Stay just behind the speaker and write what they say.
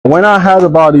When I heard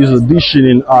about this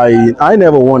auditioning, I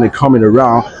never wanted coming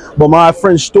around, but my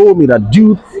friends told me that,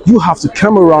 dude, you have to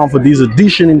come around for this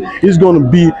auditioning. It's going to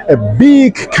be a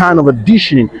big kind of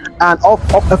auditioning, and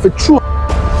of a true.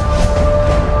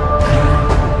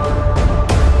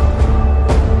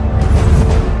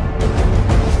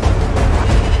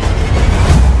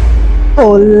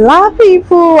 Hola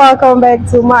people, welcome back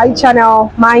to my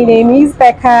channel. My name is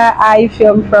Becca. I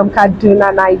film from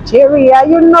Kaduna, Nigeria.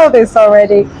 You know this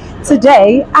already.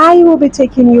 Today I will be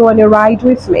taking you on a ride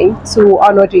with me to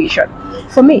an audition.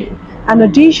 For me, an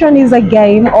audition is a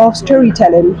game of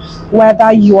storytelling.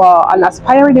 Whether you are an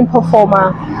aspiring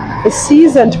performer, a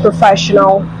seasoned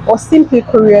professional, or simply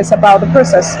curious about the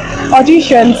process,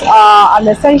 auditions are an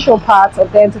essential part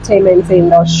of the entertainment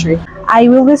industry. I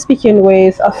will be speaking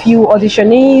with a few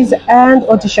auditionees and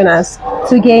auditioners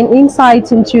to gain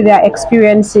insight into their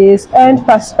experiences and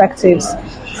perspectives,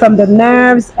 from the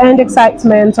nerves and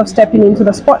excitement of stepping into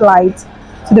the spotlight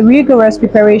to the rigorous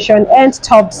preparation and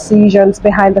tough decisions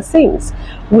behind the scenes.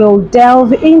 We'll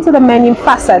delve into the many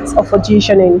facets of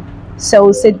auditioning.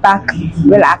 So sit back,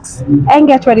 relax, and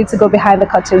get ready to go behind the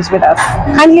curtains with us.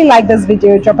 Kindly like this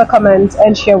video, drop a comment,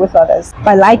 and share with others.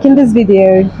 By liking this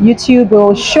video, YouTube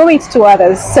will show it to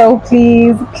others, so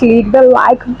please click the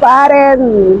like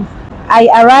button. I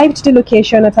arrived at the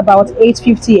location at about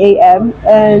 8:50 a.m.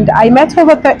 and I met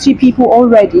over 30 people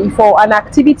already for an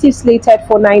activity slated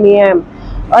for 9 a.m.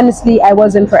 Honestly, I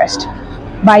was impressed.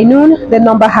 By noon, the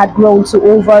number had grown to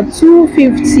over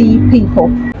 250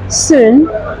 people. Soon,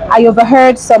 I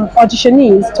overheard some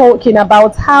auditionees talking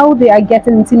about how they are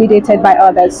getting intimidated by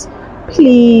others.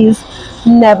 Please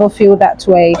never feel that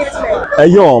way. Hey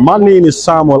yo, my name is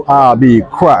Samuel R.B.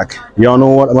 Crack. Y'all know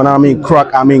what? When I mean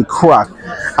crack, I mean crack.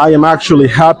 I am actually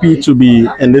happy to be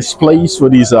in this place for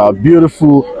this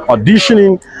beautiful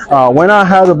auditioning. When I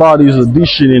heard about this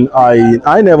auditioning,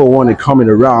 I never wanted coming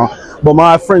around, but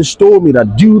my friends told me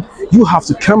that, dude, you have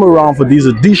to come around for this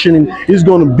auditioning. It's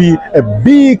going to be a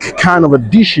big kind of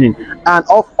auditioning, and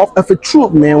of a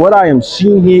truth, man, what I am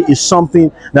seeing here is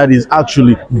something that is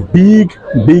actually big,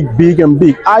 and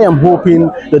big. I am hoping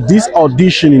that this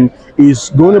auditioning is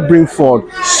going to bring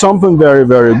forth something very,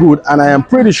 very good, and I am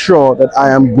pretty sure that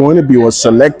I am going to be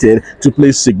selected to play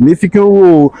a significant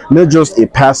role, not just a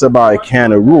passerby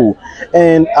kind of role.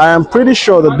 And I am pretty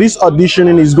sure that this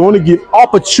auditioning is going to give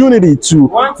opportunity to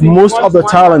most of the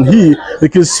talent here,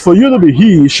 because for you to be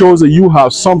here shows that you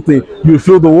have something you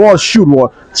feel the world should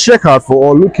check out for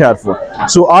or look out for.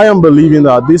 So I am believing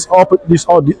that this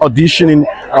auditioning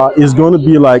is going to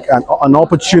be like an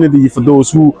opportunity for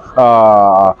those who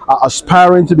are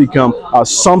aspiring to become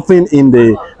something in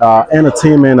the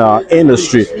entertainment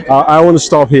industry. I want to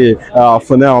stop here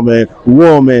for now, man.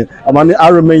 Whoa, man. I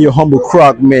remain your humble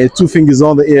Crack, man. 2 fingers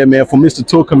on the air, man, for Mr.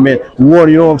 Token, man. Whoa,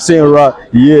 you know what I'm saying, right?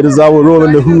 Yeah, this is how we're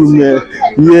rolling the hood, man.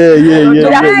 Yeah.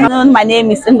 Good afternoon. My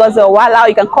name is Ngozi Owala.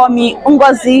 You can call me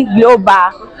Ngozi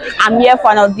Global. I'm here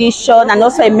for an audition and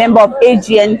also a member of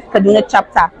AGN Kaduna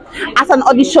chapter. As an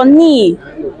auditionee,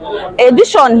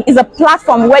 audition is a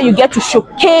platform where you get to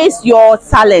showcase your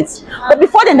talents. But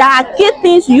before then, there are key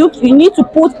things you need to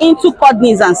put into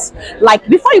cognizance. Like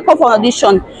before you come for an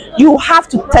audition, you have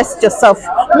to test yourself.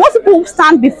 Most people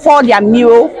stand before their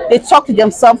mirror, they talk to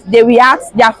themselves, they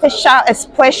react, their facial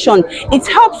expression. It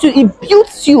helps you, it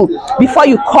builds you before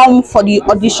you come for the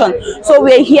audition. So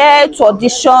we're here to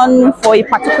audition for a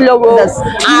particular role.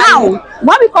 Now,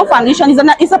 when we come for an audition,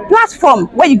 it's a platform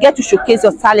where you get to showcase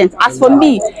your talent. As for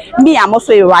me, I'm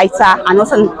also a writer and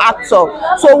also an actor.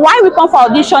 So why we come for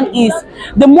audition is,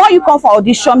 the more you come for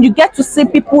audition, you get to see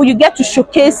people, you get to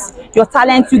showcase your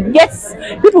talent,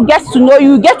 people get to know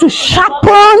you, get to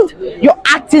sharpen your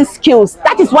acting skills.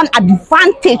 That is one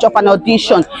advantage of an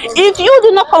audition. If you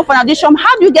do not come for an audition,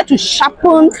 how do you get to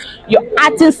sharpen your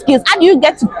acting skills? How do you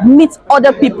get to meet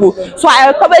other people? So I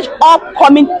encourage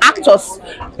upcoming actors,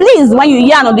 please, when you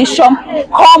hear an audition,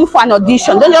 come for an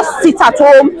audition. Don't just sit at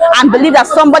home and believe that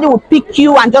somebody will pick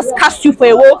you and just cast you for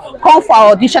a role. Come for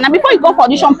audition. And before you go for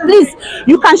audition, please,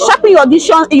 you can sharpen your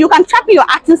audition, you can sharpen your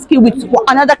acting skill with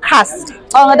another cast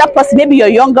or another person, maybe your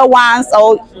younger ones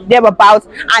or thereabouts,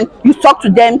 and you talk to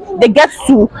them. They get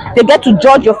to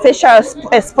judge your facial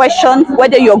expression,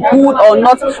 whether you're good or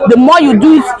not. The more you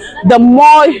do it, the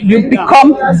more you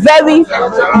become very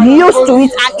used to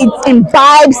it, and it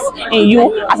imbibes in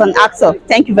you as an actor.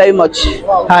 Thank you very much.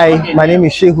 Hi, my name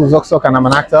is Shehu Zoksok and I'm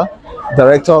an actor,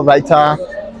 director, writer,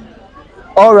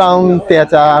 all-round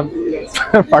theater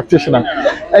practitioner.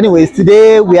 Anyways,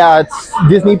 today we are at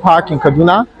Disney Park in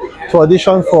Kaduna to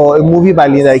audition for a movie by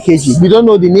Linda Ikeji. We don't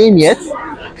know the name yet,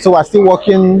 so we're still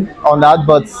working on that,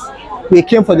 but we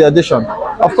came for the audition.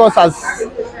 Of course, as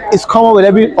is common with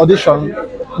every audition,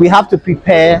 we have to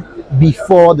prepare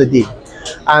before the day.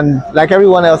 And like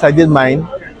everyone else, I did mine.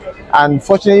 And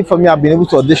fortunately for me, I've been able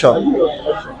to audition.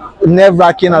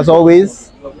 Nerve-wracking as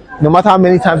always, no matter how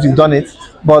many times you've done it,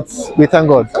 but we thank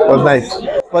God, it was nice.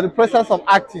 But the process of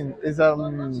acting is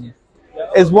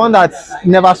one that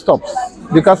never stops,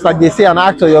 because like they say, an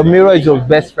actor, your mirror is your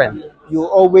best friend. You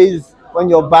always, when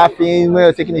you're bathing, when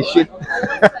you're taking a shit,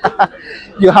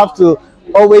 you have to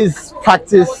always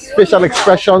practice facial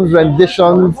expressions,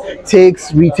 renditions,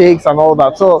 takes, retakes, and all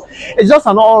that. So it's just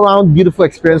an all-around beautiful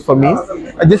experience for me.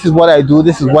 And this is what I do,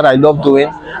 this is what I love doing,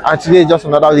 and today is just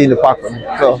another day in the park for me.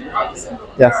 So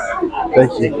yes,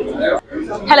 thank you.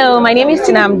 Hello, my name is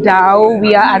Tinam Dao.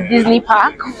 We are at Disney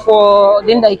Park for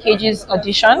Linda Ikeji's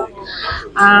audition.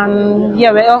 And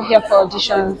yeah, we're all here for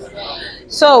auditions.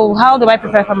 So how do I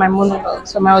prepare for my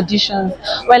monologues, for my auditions?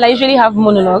 Well, I usually have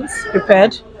monologues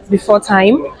prepared before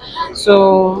time.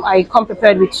 So I come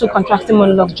prepared with 2 contrasting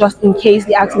monologues just in case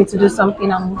they ask me to do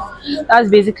something. And that's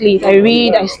basically it. I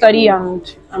read, I study,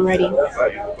 and I'm ready.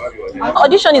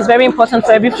 Audition is very important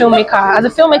for every filmmaker. As a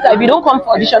filmmaker, if you don't come for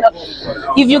audition,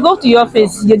 if you go to your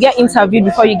office, you get interviewed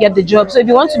before you get the job. So if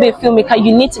you want to be a filmmaker,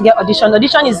 you need to get audition.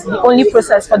 Audition is the only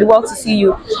process for the world to see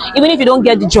you. Even if you don't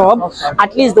get the job,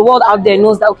 at least the world out there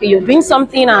knows that, okay, you're doing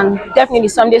something, and definitely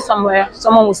someday, somewhere,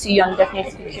 someone will see you and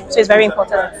definitely pick you. So it's very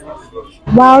important.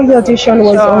 While the audition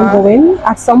was ongoing,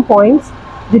 at some point,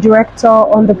 the director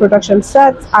on the production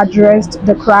set addressed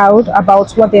the crowd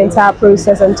about what the entire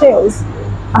process entails.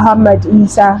 Ahmed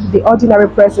Isa, the ordinary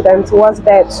president, was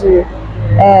there too,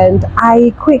 and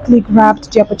I quickly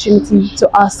grabbed the opportunity to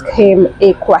ask him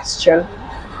a question.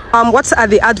 What are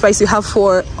the advice you have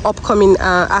for upcoming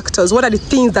actors? What are the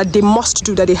things that they must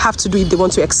do, that they have to do if they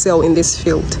want to excel in this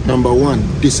field? Number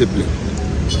 1, discipline.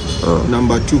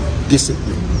 Number 2,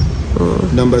 discipline.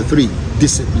 Number 3,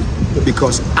 discipline,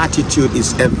 because attitude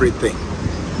is everything.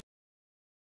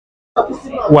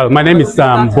 Well, my name is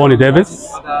Bonnie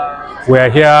Davis. We are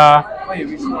here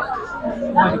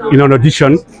in an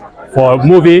audition for a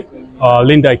movie,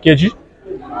 Linda Ikeji.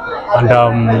 And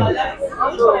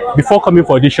before coming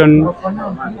for audition,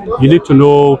 you need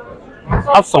to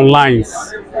have some lines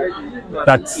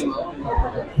that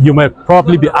you may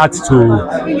probably be asked to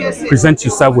present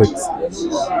yourself with,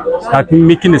 like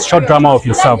making a short drama of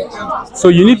yourself. So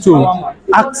you need to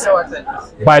act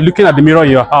by looking at the mirror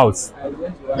in your house.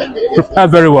 Prepare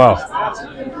very well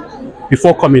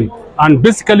before coming. And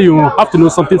basically you have to know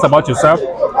some things about yourself,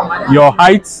 your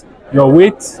height, your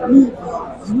weight,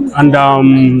 and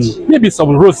maybe some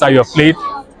roles that you have played,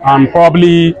 and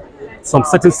probably some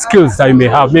certain skills that you may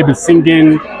have, maybe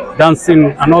singing,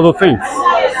 dancing, and other things.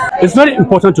 It's very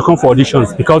important to come for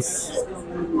auditions, because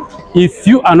if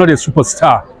you are not a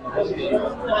superstar,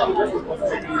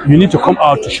 you need to come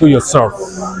out to show yourself,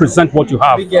 present what you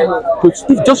have.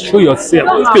 Just show yourself,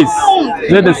 please.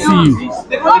 Let them see you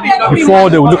before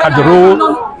they will look at the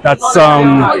role that's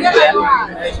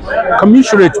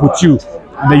commensurate with you,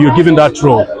 and then you're given that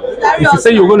role. If you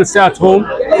say you're going to stay at home,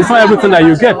 it's not everything that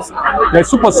you get. There are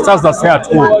superstars that stay at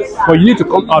home, but you need to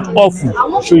come out awful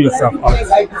to show yourself out.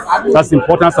 That's the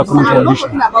importance of coming to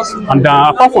audition. And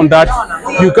apart from that,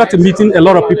 you got to meeting a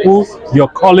lot of people, your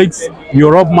colleagues, you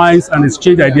rub minds and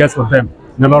exchange ideas with them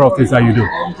in a lot of things that you do.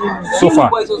 So far,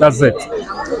 that's it.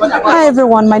 Hi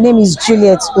everyone, my name is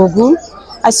Juliet Ogun.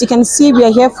 As you can see, we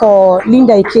are here for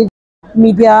Linda Ikeji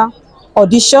media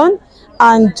audition,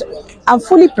 and I'm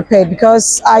fully prepared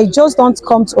because I just don't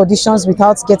come to auditions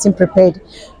without getting prepared.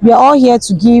 We are all here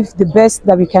to give the best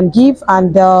that we can give,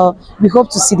 and we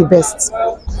hope to see the best.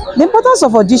 The importance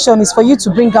of audition is for you to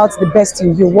bring out the best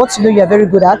in you, what you know you are very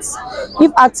good at.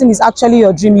 If acting is actually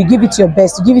your dream, you give it your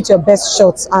best, you give it your best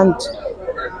shot, and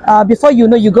before you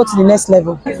know, you go to the next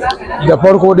level. Da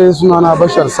farko dai sunana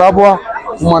Bashar Sabuwa,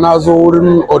 kuma na zo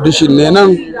wurin audition ne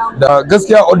nan. Da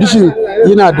gaskiya audition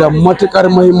yana da matukar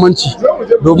muhimmanci,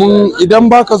 domin idan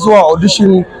baka zuwa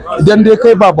audition, idan dai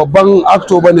kai ba babban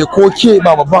actor bane ko ke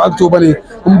ba babban actor bane,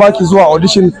 in baki zuwa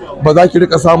audition ba za ki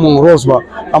rika samun roles ba.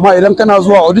 Amma idan kana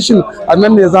zuwa audition,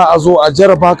 annan ne za a zo a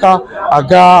jarraba ka, a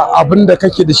ga abin da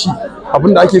kake da shi,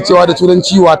 abin da ake cewa da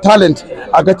turanci wa talent,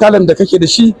 a ga talent da kake da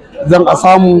shi, zan a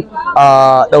samu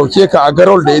a dauke ka a ga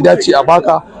role da ya dace a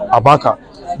baka.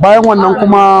 Bayan wannan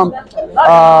kuma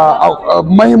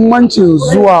mahimmancin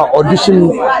zuwa audition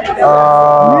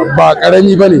ba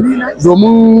karami bane,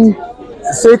 domin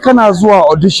sai kana zuwa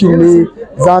audition ne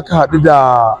zaka haɗu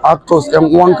da actors yan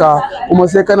uwanka, kuma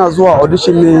sai kana zuwa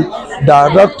audition ne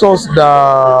directors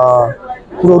da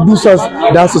producers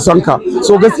da su sanka.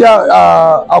 So gaskiya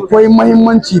akwai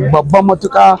mahimmanci babban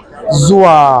matuƙa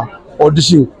zuwa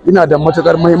audition yana da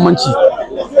matukar muhimmanci.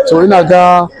 So ina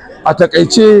ga a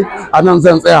takaice a nan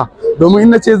zan tsaya, domin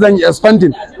ina ce zan yi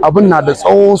expanding abin na da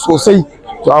tsawo sosai,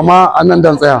 to amma a nan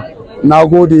dan tsaya. Na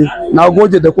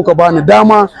gode da kuka bani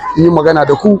dama in yi magana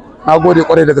da ku. Na gode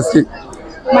kwarai da gaske.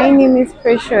 My name is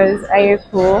Precious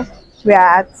Ayeko. We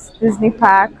are at Disney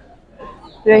Park.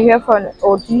 We are here for an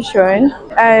audition,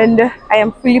 and I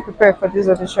am fully prepared for this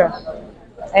audition.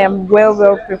 I am well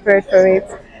prepared for it.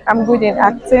 I'm good in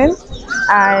acting,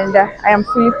 and I am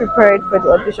fully prepared for the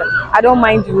audition. I don't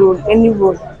mind the role, any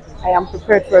role. I am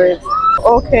prepared for it.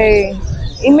 Okay,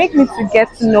 it makes me to get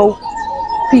to know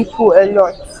people a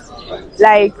lot.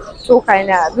 Like, so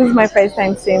kinda, this is my first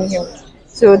time seeing him.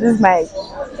 So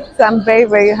I'm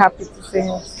very happy to see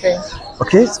him today.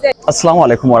 Okay, assalamu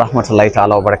alaikum wa rahmatullahi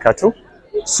ta'ala wa barakatuh.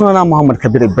 Sunana Muhammad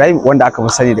Kabir Ibrahim, wanda aka fi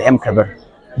sani da M Kabir.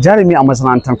 Jarumi a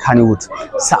masana'antar Kannywood,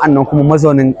 sa'annan kuma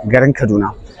mazaunin garin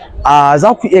Kaduna.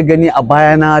 Za ku iya gani a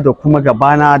bayana da kuma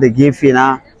gabana da gefe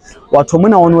na, wato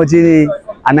muna wani waje ne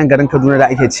a nan garin Kaduna da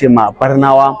ake ce ma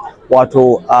Barnawa,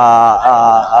 wato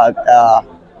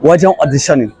wajen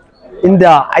auditioning,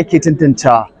 inda ake tantance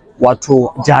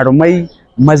wato jarumai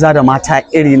maza da mata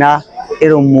irina,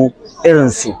 irinmu,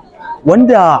 irinsu,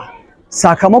 wanda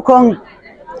sakamakon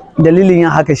dalilin yin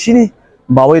haka shine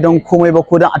ba wai don komai ba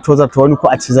ko don a tozarta wani ko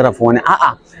a ci zarafin wani,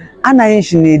 a'a ana yin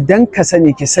shi ne don ka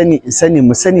sani, ki sani, in sani,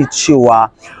 mu sani cewa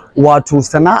wato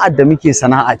sana'ar da muke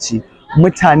sana'a ce,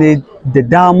 mutane da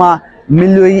dama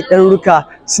miliyoyi ɗaruruka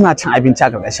suna cin abinci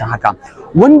a ƙarƙashin haka,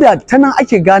 wanda ta nan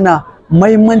ake gane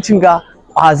mahimmancin ga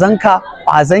ƙwazonka,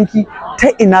 ƙwazonki, ta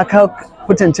ina ka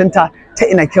fitancenta, ta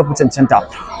ina kika fitancenta.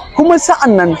 Kuma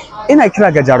sa'an nan ina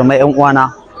kira ga jarumai 'yan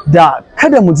uwana da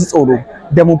kada mu ji tsoro,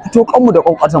 da mu fito kanmu da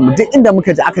kwakwatan mu, duk inda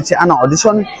muka ji aka ce ana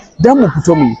audition, dan mu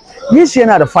fito mu yi shi.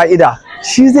 Yana da fa'ida,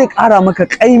 shi zai ƙara maka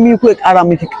ƙaimi ko ya ƙara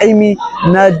miki ƙaimi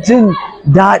na jin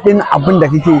daɗin abin da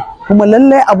kake, kuma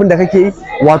lallai abin da kake yi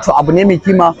wato abu ne mai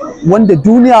kima wanda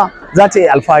duniya za ta yi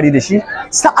alfahari da shi.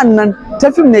 Sa'an nan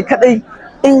ta fim ne kaɗai,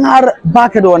 in har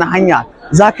baka da wani hanya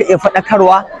za ka iya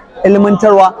faɗakarwa,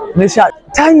 ilmantarwa, nishaɗi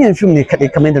ta hanyar fim ne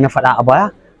kaɗai, kamar yadda na faɗa a baya.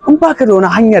 In baka da wani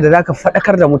hanya da zaka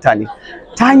faɗakar da mutane,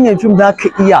 ta hanyar fim zaka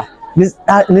iya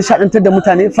nishaɗantar da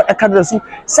mutane, faɗakar da su,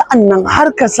 sa'annan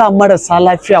har ka sa marasa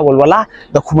lafiya walwala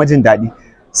da kuma jin daɗi.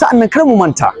 Sa'annan kar mu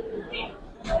manta,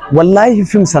 wallahi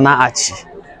fim sana'a ce,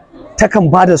 takan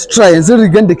bada sutura. Yanzu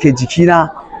rigan da ke jikina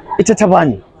ita ta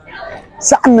bani,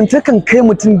 sa'annan takan kai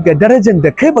mutum ga darajar da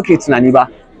kai baka yi tunani ba,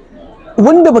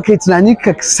 wanda baka yi tunani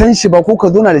ka san shi ba ko ka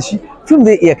zauna da shi, fim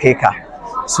zai iya kai ka.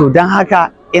 So don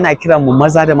haka ina kiran mu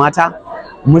maza da mata,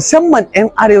 musamman 'yan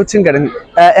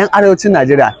arewacin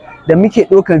Najeriya da muke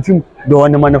ɗaukan fim da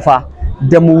wani manufa,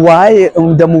 da mu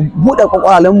buɗe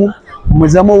kwakwalen mu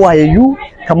zama wayayyu,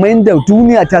 kamar yadda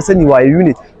duniya ta sani wayayyu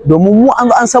ne, domin mu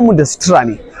an san mu da sutura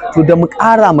ne, to da mu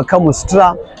ƙara mu kanmu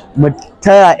sutura, mu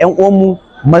taya 'yan uwanmu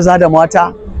maza da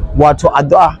mata wato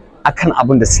addu'a akan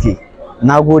abin da suke.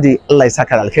 Nagode, Allah ya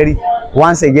saka da alkhairi.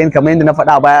 Once again, kamar yadda na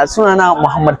faɗa baya, sunana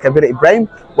Muhammad Kabir Ibrahim,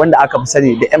 wanda aka fi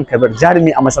sani da M Kabir,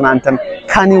 jarumi a masana'antar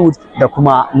Kannywood da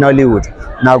kuma Nollywood.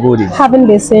 Nagode. Having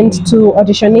listened to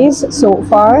Auditionees so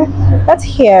far, let's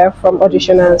hear from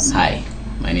Auditioners. Hi,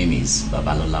 my name is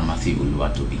Babalola Matthew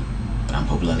Uluwatobi, and I'm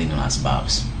popularly known as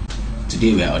Babs.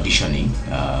 Today we are auditioning.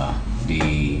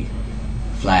 The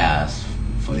flyers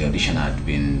for the audition had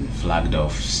been flagged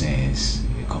off since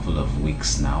a couple of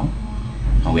weeks now,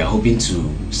 and we are hoping to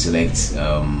select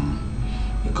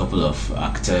a couple of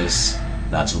actors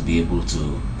that will be able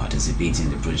to participate in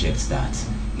the project that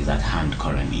is at hand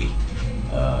currently.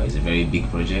 It's a very big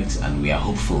project, and we are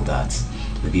hopeful that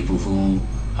the people who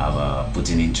have put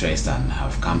in interest and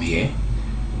have come here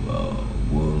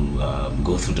will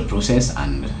go through the process,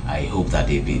 and I hope that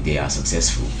they are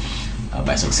successful.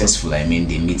 By successful, I mean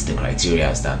they meet the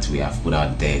criteria that we have put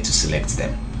out there to select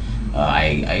them.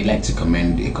 I like to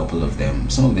commend a couple of them.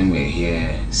 Some of them were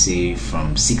here, say,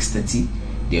 from 6:30.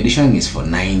 The audition is for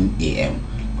 9 a.m.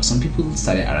 But some people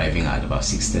started arriving at about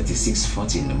 6:30,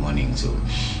 6:40 in the morning. So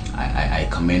I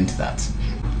commend that.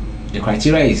 The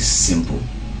criteria is simple.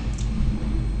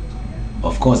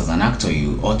 Of course, as an actor,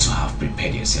 you ought to have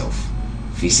prepared yourself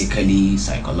physically,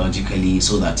 psychologically,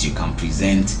 so that you can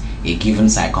present a given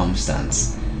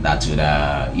circumstance that would,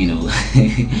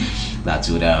 that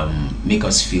would make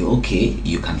us feel okay,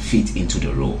 you can fit into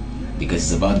the role. Because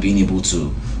it's about being able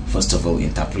to, first of all,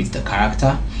 interpret the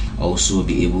character, also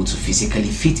be able to physically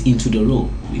fit into the role.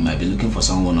 We might be looking for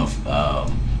someone of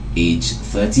age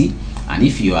 30, and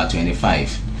if you are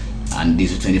 25, and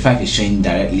this 25 is showing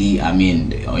directly, I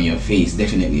mean, on your face,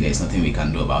 definitely there's nothing we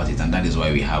can do about it, and that is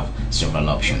why we have several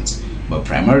options. but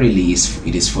primarily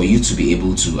it is for you to be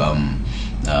able to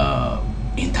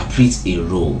interpret a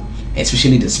role,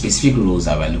 especially the specific roles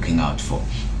that we're looking out for.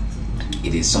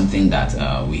 It is something that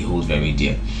we hold very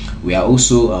dear. We are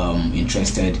also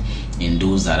interested in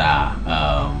those that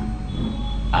are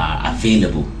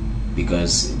available,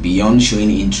 because beyond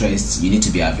showing interest, you need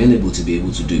to be available to be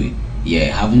able to do it.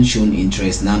 Yeah, having shown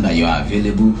interest, now that you are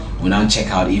available, we now check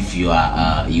out if you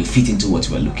are you fit into what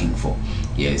we're looking for.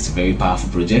 Yeah, it's a very powerful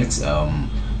project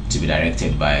to be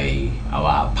directed by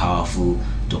our powerful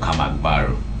Toka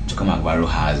Magbaro. Toka Magbaro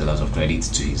has a lot of credit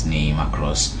to his name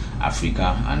across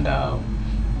Africa, and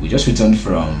we just returned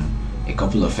from a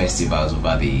couple of festivals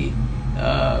over the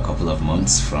couple of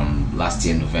months, from last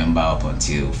year November up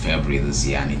until February this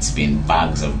year, and it's been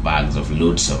bags of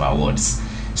loads of awards.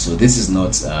 So this is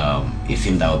not a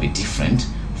film that will be different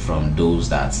from those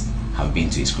that have been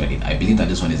to his credit. I believe that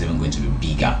this one is even going to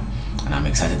be bigger, and I'm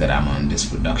excited that I'm on this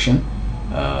production.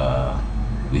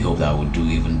 We hope that we'll do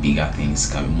even bigger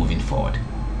things moving forward.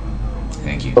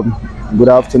 Thank you. Good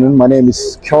afternoon. My name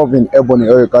is Kelvin Ebony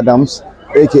Eric Adams,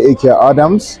 aka K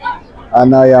Adams,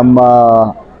 and I am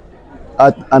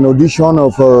at an audition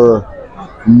of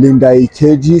Linda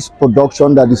Ikeji's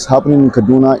production that is happening in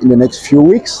Kaduna in the next few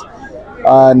weeks.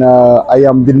 And I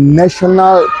am the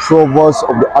National Provost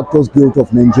of the Actors Guild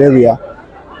of Nigeria,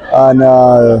 and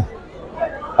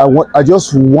I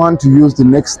just want to use the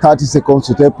next 30 seconds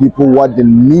to tell people what they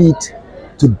need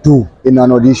to do in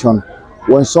an audition.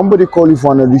 When somebody calls you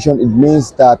for an audition, it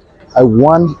means that I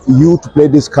want you to play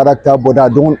this character, but I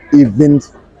don't even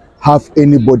have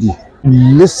anybody.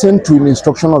 Listen to the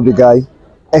instruction of the guy,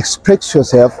 express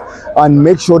yourself, and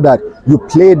make sure that you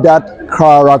play that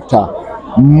character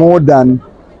more than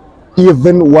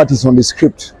even what is on the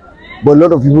script. But a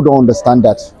lot of people don't understand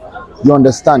that. You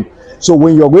understand? So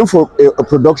when you're going for a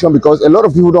production, because a lot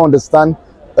of people don't understand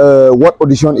what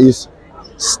audition is,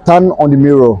 stand on the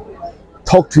mirror,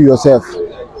 talk to yourself,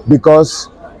 because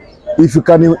if you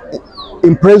can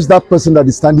impress that person that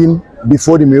is standing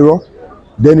before the mirror,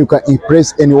 then you can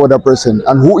impress any other person.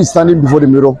 And who is standing before the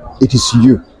mirror? It is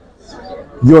you.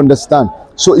 You understand?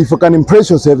 So if you can impress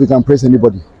yourself, you can impress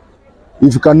anybody.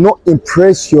 If you cannot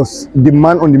impress the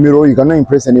man on the mirror, you cannot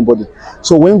impress anybody.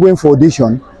 So when going for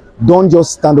audition, don't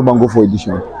just stand up and go for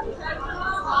audition.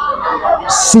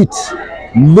 Sit,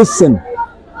 listen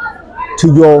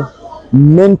to your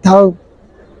mental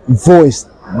voice,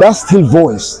 that still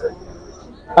voice,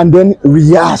 and then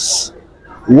rehearse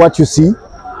what you see,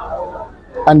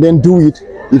 and then do it.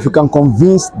 If you can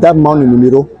convince that man in the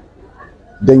mirror,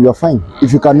 then you're fine.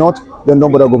 If you cannot, then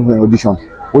don't bother going for an audition.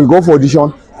 When you go for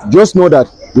audition, just know that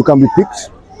you can be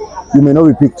picked, you may not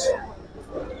be picked.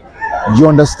 You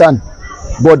understand?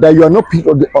 But that you are not picked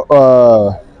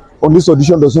on this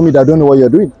audition doesn't mean that I don't know what you're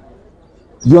doing.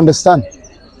 You understand?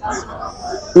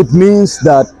 It means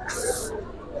that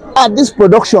at this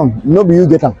production, nobody you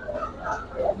get them.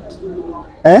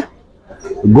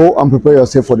 Go and prepare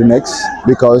yourself for the next,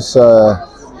 because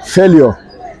failure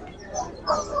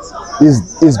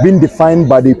is being defined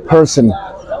by the person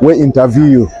who interview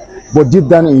you, but deep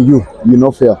down in you, you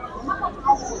not fail.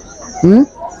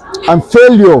 And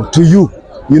failure to you,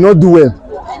 you not do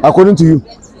well according to you,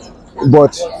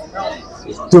 but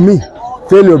to me,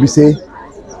 failure be say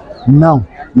now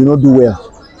you not do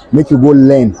well, make you go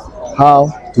learn how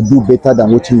to do better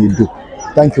than what you do.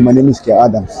 Thank you. My name is K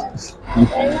Adams.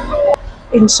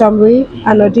 In summary,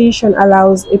 an audition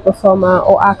allows a performer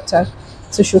or actor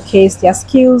to showcase their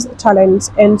skills,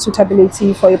 talents, and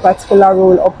suitability for a particular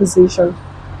role or position.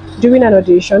 During an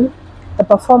audition, the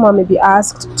performer may be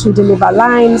asked to deliver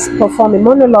lines, perform a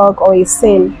monologue or a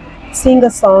scene, sing a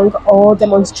song, or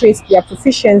demonstrate their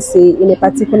proficiency in a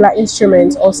particular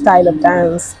instrument or style of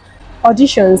dance.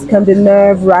 Auditions can be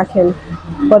nerve-wracking,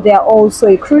 but they are also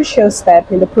a crucial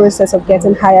step in the process of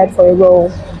getting hired for a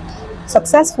role.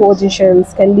 Successful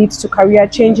auditions can lead to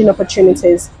career-changing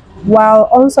opportunities, while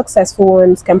unsuccessful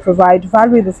ones can provide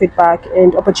valuable feedback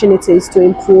and opportunities to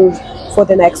improve for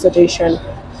the next audition.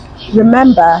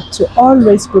 Remember to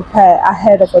always prepare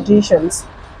ahead of auditions.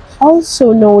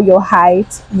 Also know your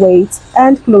height, weight,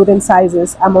 and clothing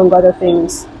sizes, among other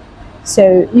things.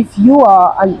 So if you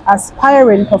are an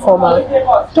aspiring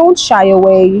performer, don't shy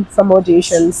away from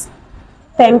auditions.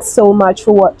 Thanks so much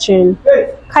for watching.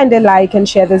 Kindly like and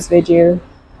share this video.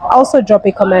 Also drop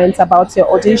a comment about your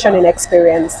auditioning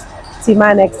experience. See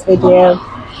my next video.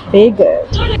 Be good.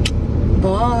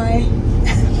 Boy.